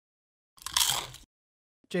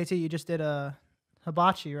JT, you just did a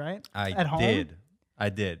hibachi, right? At home? I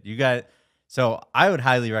did. You got so I would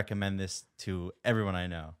highly recommend this to everyone I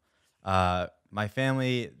know. My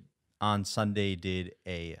family on Sunday did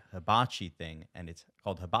a hibachi thing, and it's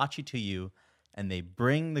called Hibachi to You. And they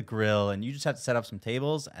bring the grill, and you just have to set up some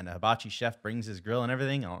tables, and a hibachi chef brings his grill and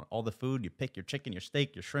everything, all the food. You pick your chicken, your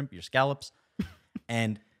steak, your shrimp, your scallops,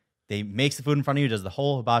 and they makes the food in front of you, does the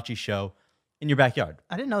whole hibachi show in your backyard.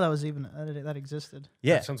 I didn't know that was even that existed.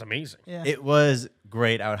 Yeah. That sounds amazing. Yeah. It was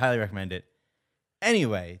great. I would highly recommend it.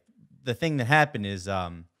 Anyway, the thing that happened is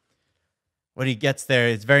when he gets there,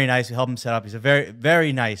 it's very nice. We help him set up. He's a very,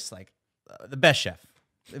 very nice, like the best chef.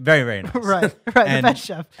 Very, very nice. right, And, the best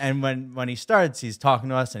chef. And when he starts, he's talking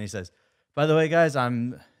to us and he says, by the way, guys,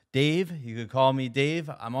 I'm Dave. You could call me Dave.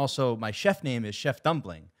 I'm also, my chef name is Chef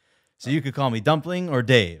Dumpling. So you could call me Dumpling or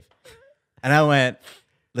Dave. And I went,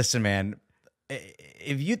 listen, man,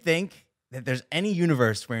 if you think that there's any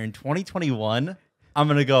universe where in 2021, I'm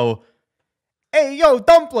going to go, hey, yo,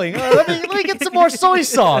 Dumpling, let me get some more soy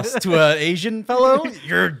sauce to an Asian fellow,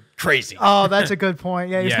 you're crazy. Oh, that's a good point.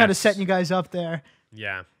 Yeah, he's kind of Yes. setting you guys up there.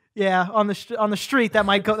 Yeah. Yeah, on the street that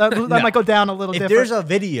might go might go down a little If different. there's a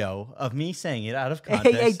video of me saying it out of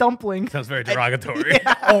context, hey, Dumpling. Sounds very derogatory.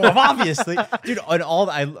 oh, obviously, dude. On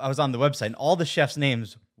I was on the website, and all the chefs'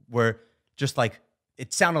 names were just like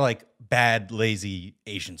it sounded like bad, lazy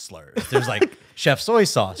Asian slurs. There's like Chef Soy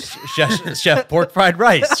Sauce, Chef Pork Fried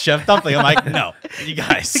Rice, Chef Dumpling. I'm like, no, you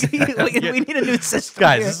guys, we need a new system,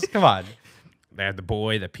 guys, here. come on. They have the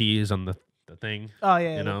boy that pees on the thing. Oh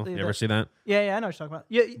yeah, You know, the- you ever see that? Yeah, I know what you're talking about.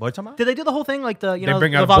 Yeah, What are you talking about? did they do the whole thing like the They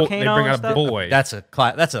bring the out volcano? they bring and out stuff? a boy. That's a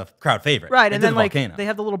crowd favorite, Right, They and did then the like volcano. they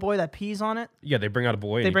have the little boy that pees on it. Yeah, they bring out a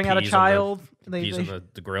boy. They and he bring out a pees on child. The, pees They on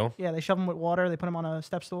the grill. yeah, they shove him with water. They put him on a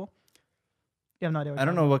step stool. You have no idea. What I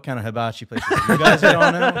don't you're know what kind of hibachi place you guys don't know.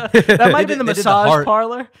 talking about. That might have been the They did massage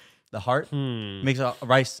parlor. The heart Hmm. makes a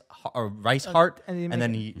rice heart, and and, you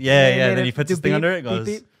then make he then it he puts do his thing beep, under it. beep, Goes,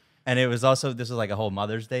 beep. and it was also this was like a whole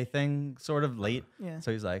Mother's Day thing, sort of late. Yeah.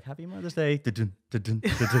 So he's like, "Happy Mother's Day!" Dun-dun, dun-dun,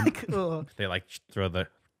 dun-dun. Ugh. They like throw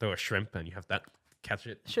a shrimp and you have that catch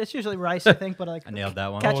it. It's usually rice, I think, but like I nailed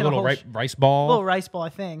that one. Catch Oh, it a little whole rice ball. little rice ball, I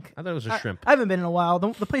think. I thought it was a shrimp. I haven't been in a while.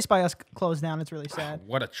 The place by us closed down. It's really sad.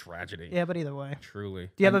 What a tragedy. Yeah, but either way. Truly.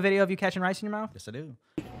 Do you have a video of you catching rice in your mouth? Yes, I do.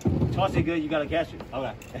 Toss it good, you gotta catch it.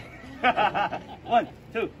 Okay. 1,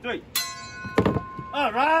 2, 3.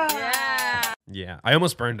 All right. Yeah, I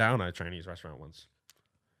almost burned down a Chinese restaurant once.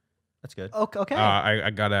 That's good. Okay.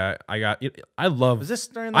 I love. Was this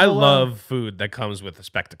during the I whole, love food that comes with a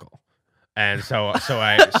spectacle, and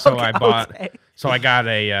I got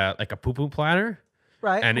a like a poo poo platter,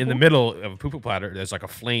 right. and in the middle of a poo poo platter, there's like a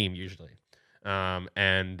flame usually,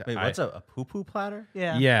 and Wait, what's a poo-poo platter?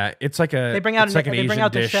 Yeah. yeah, it's like a They bring out it's an- like an they Asian bring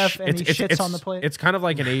out the dish. chef and he shits on the plate. It's kind of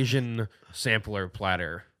like an Asian sampler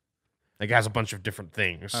platter. Like it has a bunch of different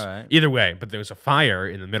things. All right. Either way, but there was a fire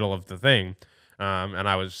in the middle of the thing, and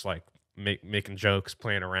I was like making jokes,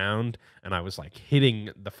 playing around, and I was like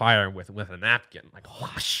hitting the fire with a napkin, like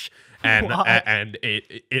whoosh, and Why? and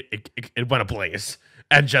it went ablaze,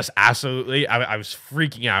 and just absolutely, I was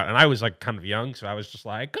freaking out, and I was like kind of young, so I was just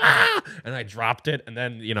like ah, and I dropped it, and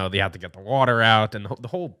then they had to get the water out, and the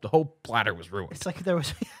whole platter was ruined. It's like there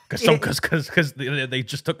was. Because they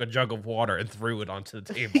just took a jug of water and threw it onto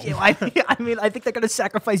the table. I mean, I think they're gonna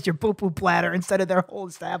sacrifice your poo poo platter instead of their whole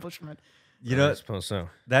establishment. You know, I suppose so.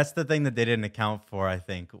 that's the thing that they didn't account for, I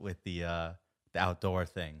think, with the outdoor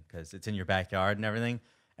thing, because it's in your backyard and everything.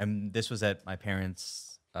 And this was at my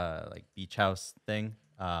parents' like beach house thing.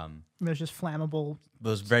 There's just flammable. It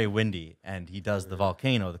was very windy, and he does the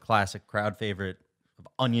volcano, the classic crowd favorite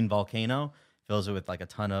onion volcano. Fills it with like a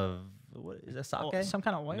ton of what is that, sake? Some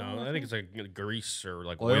kind of oil. No, I think it's like grease or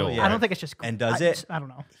like Oil, oil. yeah. I don't think it's just. And does it? I don't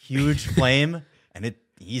know. Huge flame, and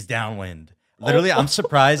he's downwind. Literally, I'm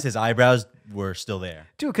surprised his eyebrows were still there.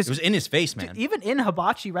 Dude, 'cause- it was in his face, man. Even in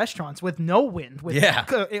hibachi restaurants with no wind, with Yeah.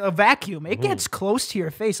 a vacuum, it gets close to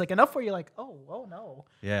your face, like enough where you're like, oh no,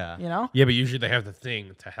 Yeah. you know? Yeah, but usually they have the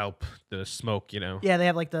thing to help the smoke. Yeah, they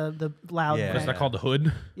have like the loud. Yeah. What's thing. that called? The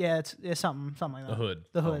hood. Yeah, it's something like that. The hood.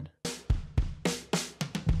 The hood.